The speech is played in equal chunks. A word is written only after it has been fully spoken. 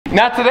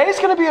Now today's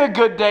gonna be a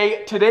good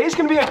day, today's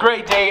gonna be a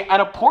great day,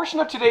 and a portion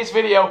of today's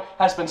video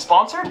has been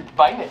sponsored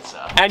by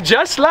NHTSA. And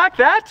just like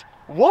that,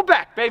 we're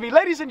back, baby.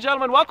 Ladies and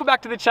gentlemen, welcome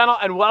back to the channel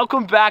and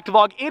welcome back to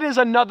vlog. It is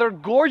another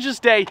gorgeous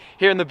day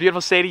here in the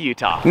beautiful state of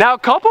Utah. Now, a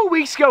couple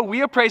weeks ago,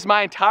 we appraised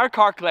my entire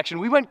car collection.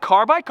 We went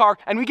car by car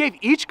and we gave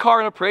each car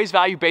an appraised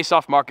value based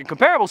off market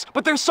comparables.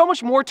 But there's so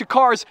much more to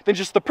cars than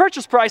just the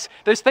purchase price.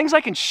 There's things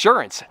like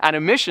insurance and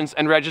emissions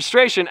and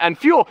registration and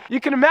fuel. You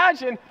can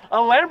imagine a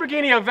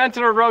Lamborghini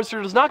Aventador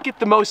Roadster does not get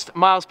the most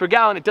miles per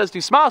gallon. It does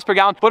do miles per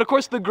gallon, but of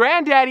course the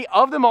granddaddy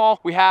of them all,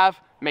 we have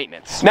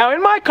maintenance. Now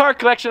in my car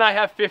collection I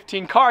have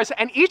 15 cars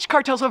and each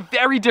car tells a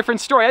very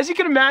different story. As you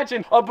can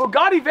imagine, a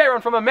Bugatti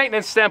Veyron from a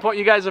maintenance standpoint,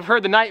 you guys have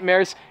heard the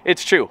nightmares,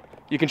 it's true.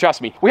 You can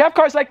trust me. We have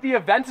cars like the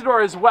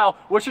Aventador as well,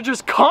 which are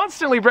just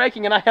constantly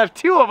breaking, and I have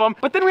 2 of them.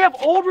 But then we have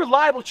old,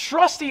 reliable,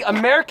 trusty,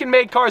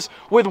 American-made cars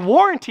with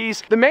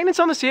warranties. The maintenance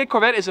on the C8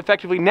 Corvette is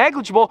effectively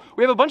negligible.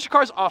 We have a bunch of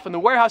cars off in the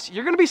warehouse.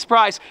 You're gonna be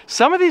surprised.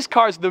 Some of these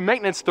cars, the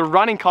maintenance, the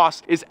running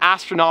cost is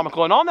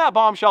astronomical. And on that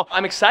bombshell,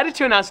 I'm excited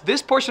to announce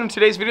this portion of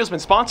today's video has been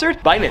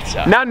sponsored by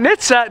NHTSA. Now,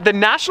 NHTSA, the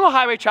National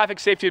Highway Traffic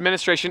Safety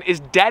Administration,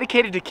 is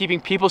dedicated to keeping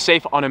people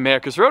safe on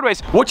America's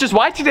roadways, which is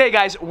why today,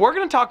 guys, we're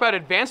gonna talk about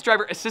advanced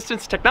driver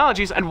assistance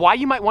technologies and why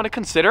you might want to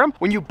consider them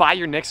when you buy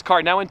your next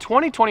car. Now in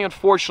 2020,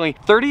 unfortunately,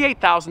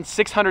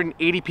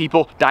 38,680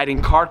 people died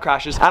in car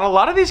crashes, and a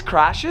lot of these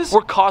crashes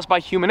were caused by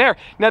human error.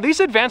 Now these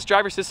advanced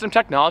driver system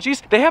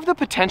technologies, they have the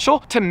potential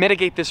to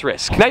mitigate this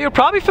risk. Now you're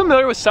probably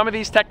familiar with some of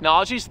these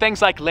technologies,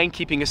 things like lane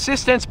keeping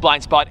assistance,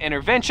 blind spot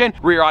intervention,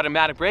 rear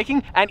automatic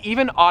braking, and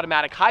even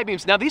automatic high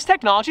beams. Now these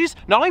technologies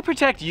not only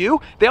protect you,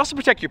 they also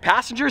protect your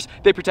passengers,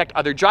 they protect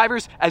other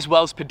drivers, as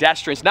well as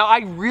pedestrians. Now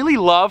I really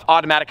love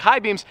automatic high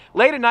beams.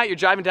 Late at night, you're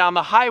driving down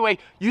the highway,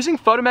 using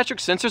photometric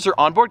sensors or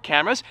onboard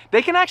cameras,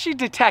 they can actually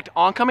detect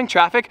oncoming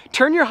traffic,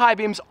 turn your high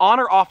beams on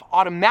or off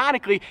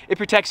automatically. It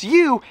protects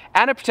you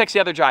and it protects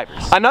the other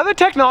drivers. Another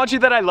technology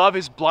that I love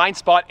is blind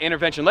spot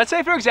intervention. Let's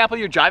say, for example,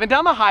 you're driving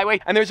down the highway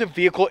and there's a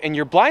vehicle in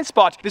your blind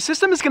spot. The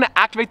system is going to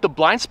activate the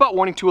blind spot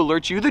warning to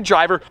alert you, the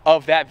driver,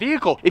 of that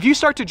vehicle. If you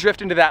start to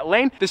drift into that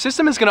lane, the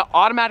system is going to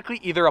automatically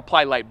either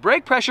apply light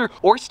brake pressure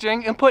or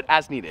steering input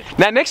as needed.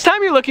 Now, next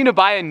time you're looking to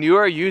buy a new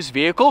or used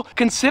vehicle,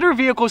 consider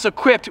vehicles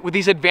equipped with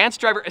these advanced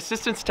driver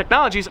assistance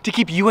technologies to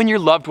keep you and your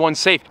loved ones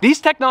safe.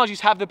 These technologies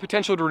have the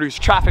potential to reduce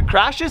traffic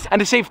crashes and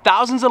to save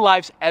thousands of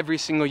lives every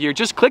single year.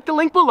 Just click the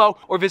link below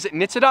or visit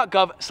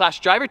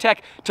NHTSA.gov/drivertech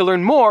to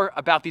learn more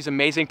about these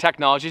amazing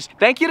technologies.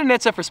 Thank you to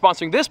NHTSA for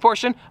sponsoring this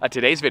portion of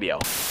today's video.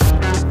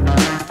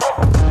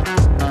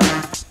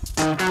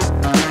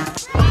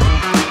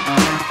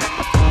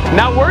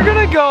 Now we're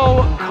gonna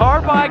go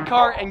car by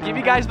car and give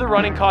you guys the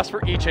running costs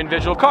for each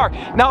individual car.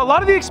 Now a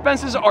lot of the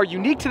expenses are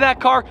unique to that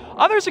car.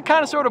 Others are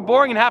kind of sort of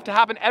boring and have to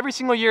happen every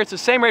single year. It's the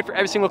same rate for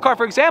every single car.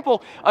 For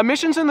example,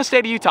 emissions in the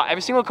state of Utah.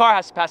 Every single car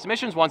has to pass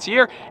emissions once a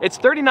year. It's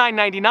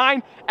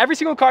 $39.99. Every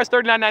single car is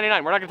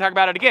 $39.99. We're not gonna talk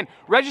about it again.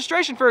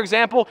 Registration, for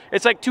example,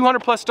 it's like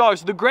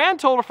 $200+. The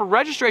grand total for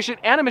registration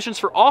and emissions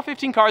for all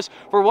 15 cars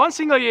for one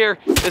single year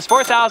is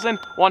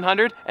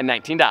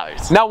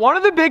 $4,119. Now one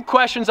of the big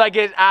questions I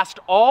get asked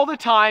all the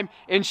time,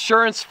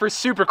 insurance for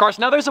supercars.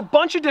 Now there's a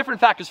bunch of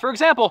different factors. For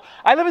example,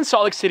 I live in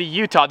Salt Lake City,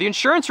 Utah. The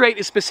insurance rate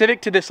is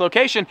specific to this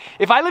location.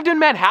 If I lived in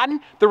Manhattan,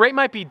 the rate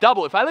might be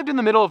double. If I lived in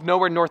the middle of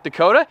nowhere, North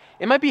Dakota,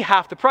 it might be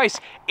half the price.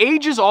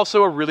 Age is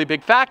also a really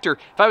big factor.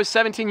 If I was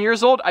 17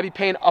 years old, I'd be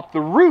paying up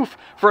the roof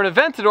for an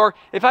Aventador.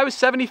 If I was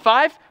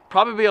 75,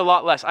 probably a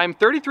lot less. I'm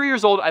 33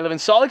 years old. I live in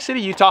Salt Lake City,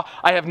 Utah.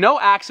 I have no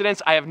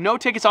accidents. I have no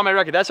tickets on my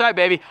record. That's right,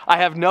 baby. I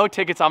have no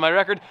tickets on my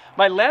record.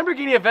 My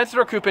Lamborghini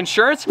Aventador Coupe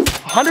insurance,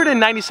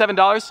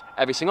 $197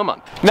 every single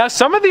month. Now,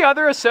 some of the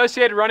other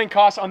associated running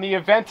costs on the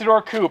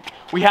Aventador Coupe,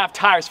 we have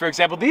tires, for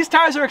example. These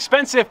tires are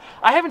expensive.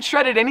 I haven't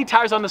shredded any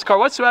tires on this car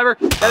whatsoever.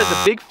 That is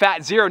a big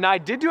fat zero. Now, I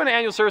did do an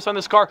annual service on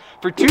this car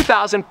for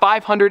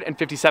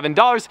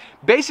 $2,557.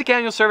 Basic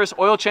annual service,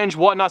 oil change,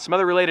 whatnot, some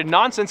other related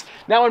nonsense.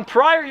 Now, in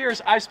prior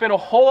years, I've spent a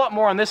whole lot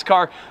more on this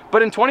car,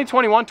 but in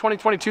 2021,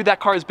 2022,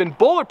 that car has been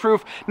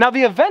bulletproof. Now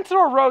the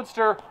Aventador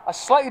Roadster, a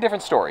slightly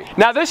different story.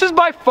 Now this is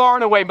by far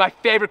and away my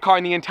favorite car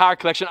in the entire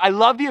collection. I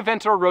love the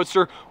Aventador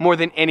Roadster more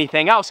than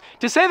anything else.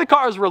 To say the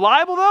car is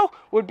reliable though,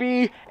 would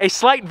be a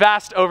slight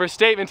vast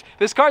overstatement.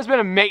 This car has been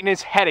a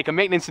maintenance headache, a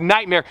maintenance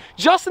nightmare.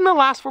 Just in the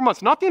last 4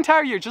 months, not the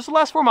entire year, just the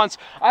last 4 months,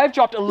 I have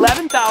dropped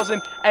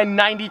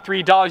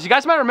 $11,093. You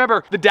guys might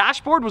remember the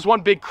dashboard was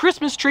one big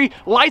Christmas tree,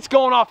 lights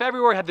going off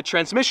everywhere, had the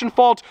transmission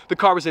fault, the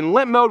car was in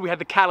limp mode, we had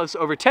the catalyst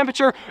over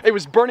temperature, it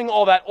was burning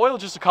all that oil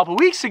just a couple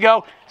weeks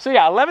ago. So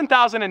yeah,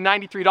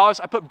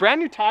 $11,093. I put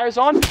brand new tires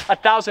on,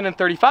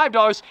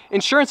 $1,035.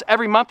 Insurance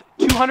every month,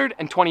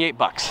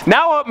 $228.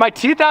 Now up my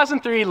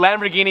 2003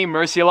 Lamborghini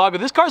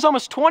Murcielago. This car is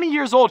almost 20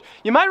 years old.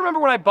 You might remember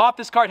when I bought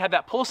this car, it had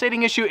that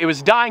pulsating issue, it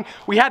was dying.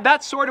 We had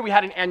that sorted, we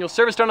had an annual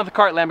service done on the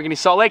car at Lamborghini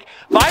Salt Lake,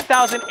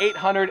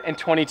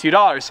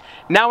 $5,822.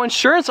 Now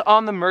insurance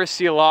on the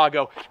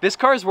Murcielago. This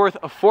car is worth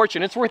a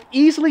fortune. It's worth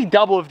easily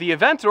double of the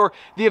Aventador.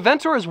 The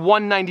Aventador is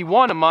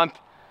 $191 a month.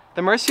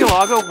 The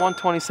Murcielago,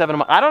 $127 a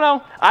month. I don't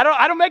know.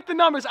 I don't make the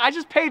numbers. I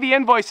just pay the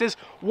invoices,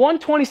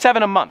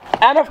 $127 a month.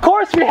 And of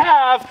course we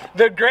have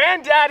the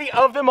granddaddy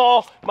of them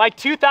all, my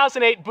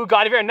 2008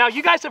 Bugatti Veyron. Now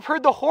you guys have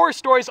heard the horror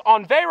stories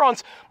on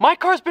Veyrons. My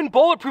car's been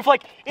bulletproof.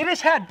 Like, it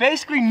has had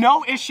basically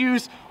no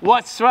issues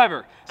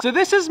whatsoever. So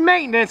this is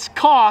maintenance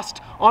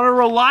cost on a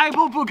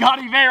reliable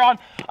Bugatti Veyron.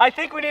 I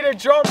think we need a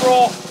drum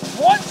roll.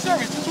 One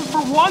service, this was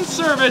for one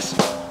service,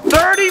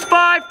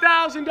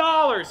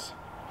 $35,000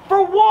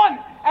 for one,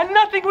 and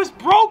nothing was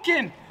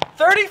broken.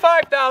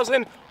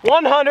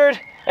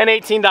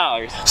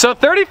 $35,118. So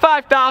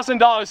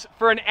 $35,000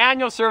 for an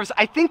annual service.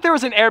 I think there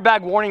was an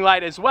airbag warning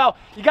light as well.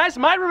 You guys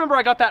might remember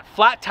I got that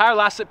flat tire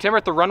last September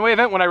at the runway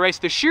event when I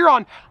raced the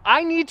Chiron.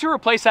 I need to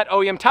replace that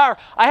OEM tire.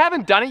 I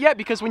haven't done it yet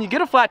because when you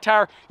get a flat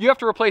tire, you have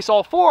to replace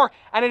all four,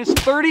 and it is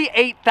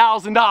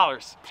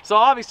 $38,000. So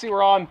obviously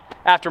we're on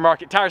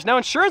aftermarket tires. Now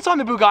insurance on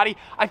the Bugatti,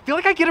 I feel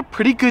like I get a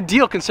pretty good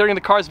deal considering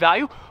the car's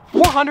value,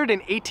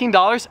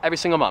 $418 every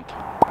single month.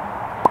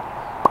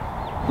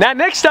 Now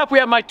next up we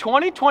have my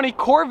 2020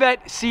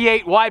 Corvette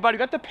C8 wide body. We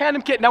got the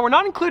Phantom kit. Now we're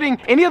not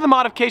including any of the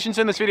modifications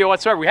in this video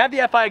whatsoever. We have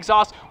the FI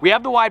exhaust, we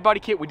have the wide body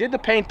kit, we did the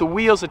paint, the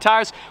wheels, the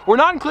tires. We're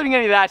not including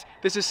any of that.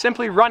 This is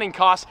simply running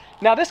costs.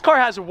 Now this car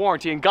has a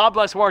warranty, and God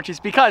bless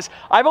warranties, because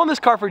I've owned this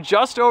car for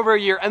just over a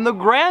year, and the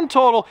grand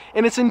total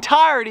in its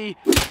entirety,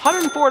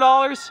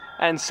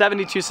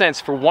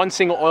 $104.72 for one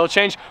single oil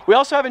change. We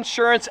also have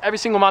insurance every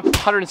single month,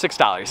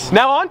 $106.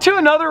 Now on to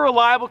another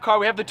reliable car.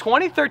 We have the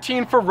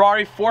 2013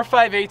 Ferrari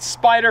 458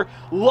 Spider.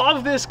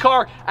 Love this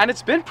car, and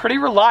it's been pretty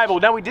reliable.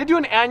 Now we did do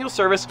an annual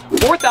service,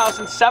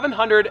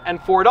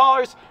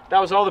 $4,704. That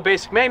was all the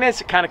basic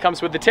maintenance. It kind of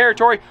comes with the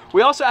territory.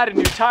 We also added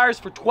new tires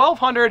for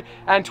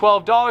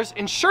 $1,212.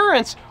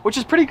 Insurance, which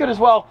is pretty good as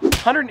well,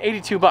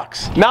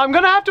 $182. Now I'm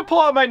gonna have to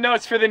pull out my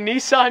notes for the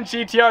Nissan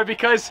GTR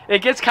because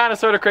it gets kind of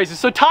sort of crazy.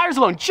 So tires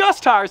alone,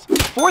 just tires,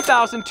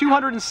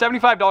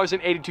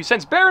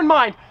 $4,275.82. Bear in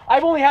mind,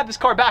 I've only had this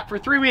car back for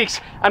 3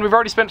 weeks and we've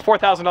already spent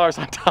 $4,000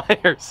 on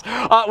tires.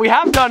 We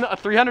have done a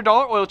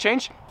 $300 oil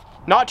change.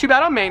 Not too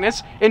bad on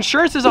maintenance.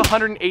 Insurance is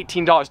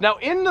 $118. Now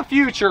in the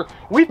future,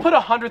 we put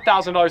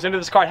 $100,000 into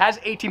this car. It has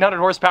 1,800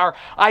 horsepower.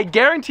 I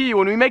guarantee you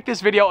when we make this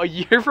video a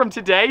year from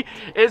today,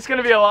 it's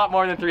gonna be a lot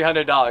more than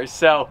 $300.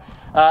 So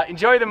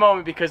enjoy the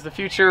moment because the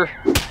future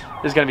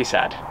is gonna be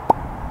sad.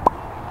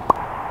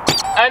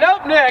 And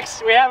up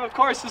next, we have, of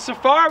course, the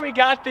Safari. We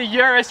got the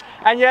Urus.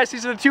 And yes,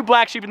 these are the two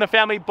black sheep in the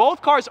family.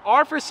 Both cars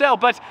are for sale,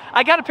 but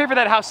I gotta pay for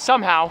that house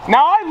somehow.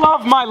 Now, I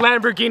love my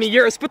Lamborghini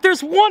Urus, but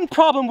there's one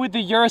problem with the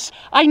Urus.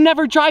 I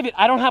never drive it.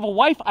 I don't have a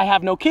wife. I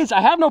have no kids.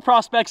 I have no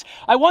prospects.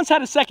 I once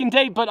had a second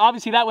date, but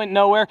obviously that went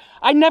nowhere.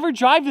 I never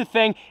drive the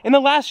thing. In the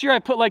last year, I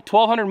put like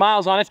 1,200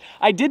 miles on it.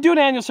 I did do an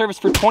annual service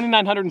for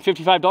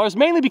 $2,955,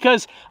 mainly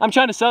because I'm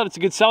trying to sell it. It's a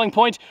good selling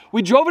point.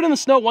 We drove it in the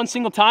snow one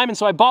single time, and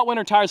so I bought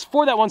winter tires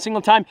for that one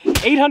single time.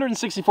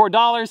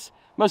 $864,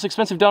 most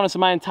expensive donuts of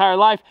my entire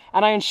life,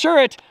 and I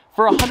insure it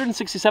for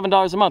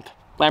 $167 a month.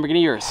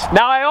 Lamborghini Urus.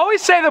 Now I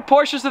always say the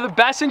Porsches are the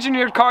best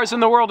engineered cars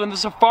in the world, and the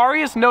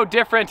Safari is no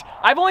different.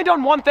 I've only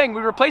done one thing.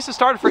 We replaced the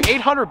starter for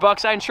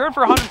 $800. I insured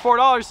for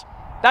 $104.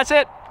 That's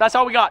it. That's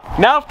all we got.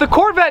 Now, if the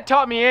Corvette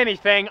taught me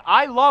anything,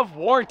 I love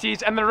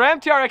warranties, and the Ram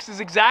TRX is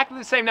exactly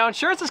the same. Now,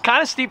 insurance is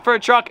kind of steep for a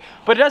truck,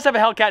 but it does have a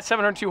Hellcat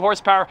 702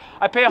 horsepower.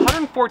 I pay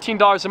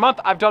 $114 a month.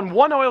 I've done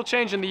one oil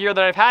change in the year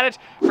that I've had it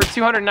for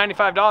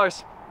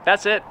 $295.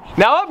 That's it.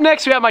 Now up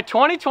next, we have my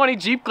 2020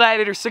 Jeep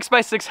Gladiator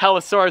 6x6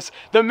 Helisaurus.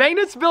 The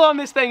maintenance bill on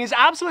this thing is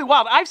absolutely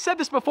wild. I've said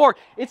this before.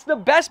 It's the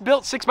best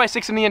built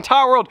 6x6 in the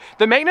entire world.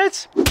 The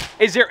maintenance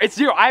is zero. It's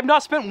zero. I have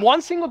not spent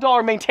one single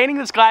dollar maintaining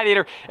this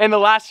Gladiator in the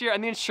last year,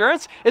 and the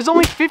insurance is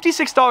only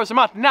 $56 a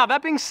month. Now,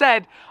 that being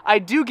said, I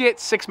do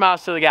get 6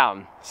 miles to the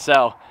gallon,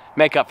 so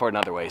make up for it in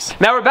other ways.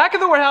 Now we're back at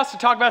the warehouse to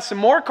talk about some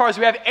more cars.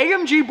 We have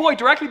AMG Boy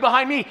directly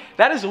behind me.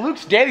 That is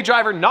Luke's daily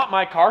driver, not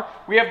my car.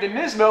 We have the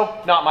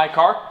Nismo, not my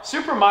car.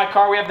 Supra, my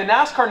car. We have the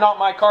NASCAR, not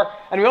my car.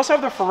 And we also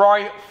have the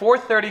Ferrari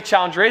 430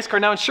 Challenge race car.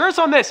 Now insurance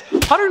on this,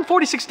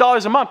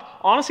 $146 a month.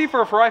 Honestly,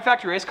 for a Ferrari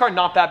factory race car,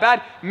 not that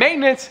bad.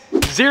 Maintenance,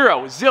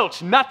 zero,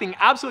 zilch, nothing,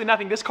 absolutely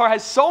nothing. This car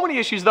has so many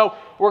issues though.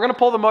 We're gonna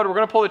pull the motor, we're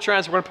gonna pull the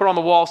trans, we're gonna put it on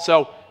the wall,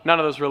 so none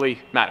of those really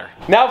matter.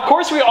 Now, of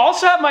course, we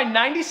also have my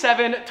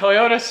 97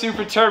 Toyota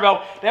Supra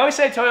Turbo. They always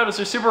say Toyotas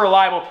are super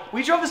reliable.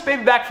 We drove this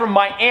baby back from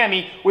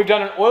Miami. We've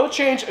done an oil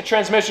change, a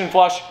transmission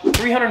flush,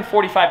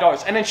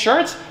 $345, and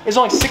insurance is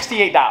only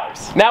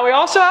 $68. Now, we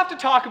also have to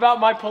talk about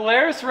my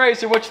Polaris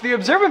Racer, which the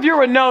observant viewer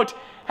would note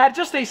had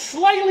just a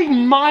slightly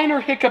minor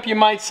hiccup, you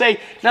might say.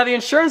 Now, the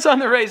insurance on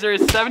the Razor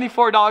is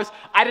 $74.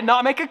 I did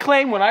not make a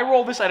claim. When I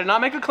rolled this, I did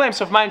not make a claim.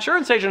 So if my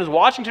insurance agent is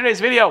watching today's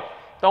video,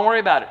 don't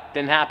worry about it.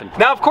 Didn't happen.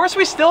 Now, of course,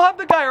 we still have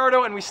the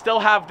Gallardo and we still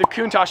have the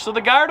Countach. So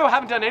the Gallardo,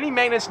 haven't done any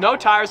maintenance, no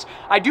tires.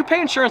 I do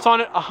pay insurance on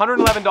it,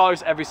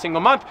 $111 every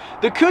single month.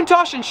 The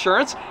Countach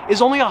insurance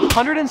is only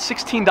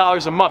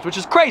 $116 a month, which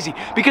is crazy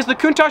because the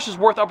Countach is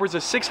worth upwards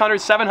of $600,000,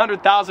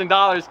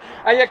 $700,000.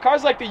 And yet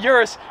cars like the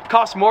Urus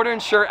cost more to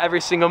insure every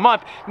single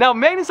month. Now,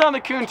 maintenance on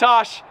the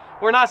Countach,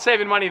 we're not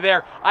saving money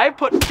there. I've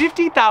put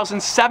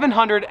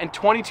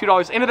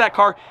 $50,722 into that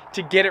car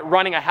to get it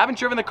running. I haven't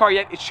driven the car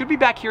yet. It should be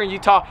back here in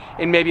Utah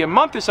in maybe a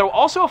month or so.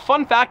 Also, a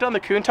fun fact on the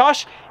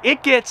Countach,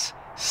 it gets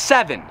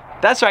 7.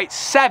 That's right,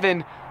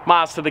 7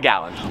 miles to the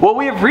gallon. Well,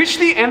 we have reached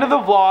the end of the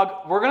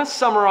vlog. We're gonna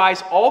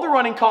summarize all the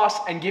running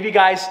costs and give you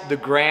guys the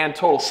grand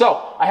total.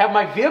 So I have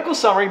my vehicle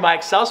summary, my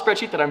Excel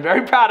spreadsheet that I'm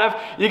very proud of.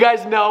 You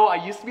guys know I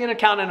used to be an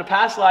accountant in a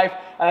past life.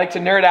 I like to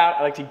nerd out,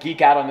 I like to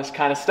geek out on this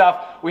kind of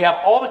stuff. We have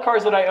all the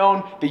cars that I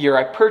own, the year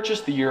I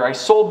purchased, the year I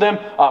sold them,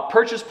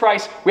 purchase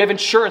price. We have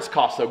insurance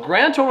costs, so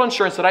grand total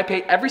insurance that I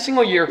pay every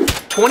single year,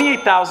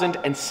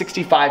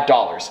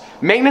 $28,065.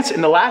 Maintenance in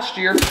the last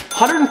year,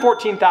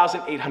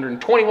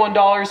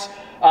 $114,821.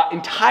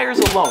 In tires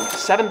alone,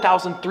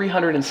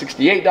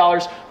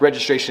 $7,368.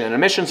 Registration and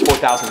emissions,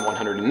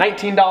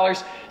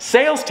 $4,119.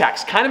 Sales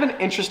tax, kind of an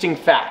interesting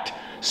fact.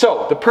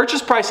 So the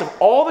purchase price of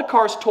all the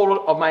cars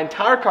totaled of my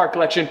entire car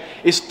collection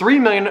is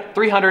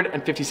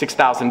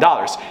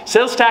 $3,356,000.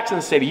 Sales tax in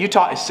the state of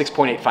Utah is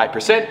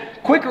 6.85%.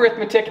 Quick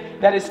arithmetic,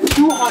 that is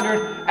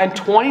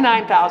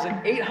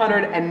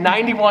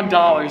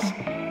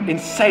 $229,891 in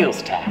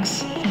sales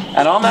tax.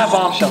 And on that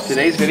bombshell,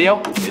 today's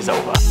video is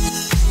over.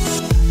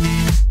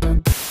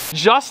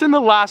 Just in the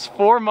last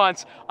 4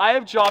 months, I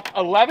have dropped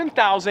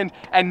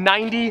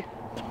 11,090.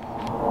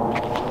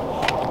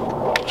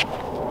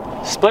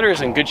 Splitter is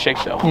in good shape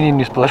though. You need a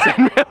new splitter. It's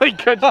in really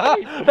good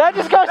shape. That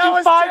just cost you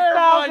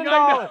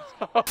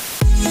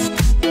 $5,000.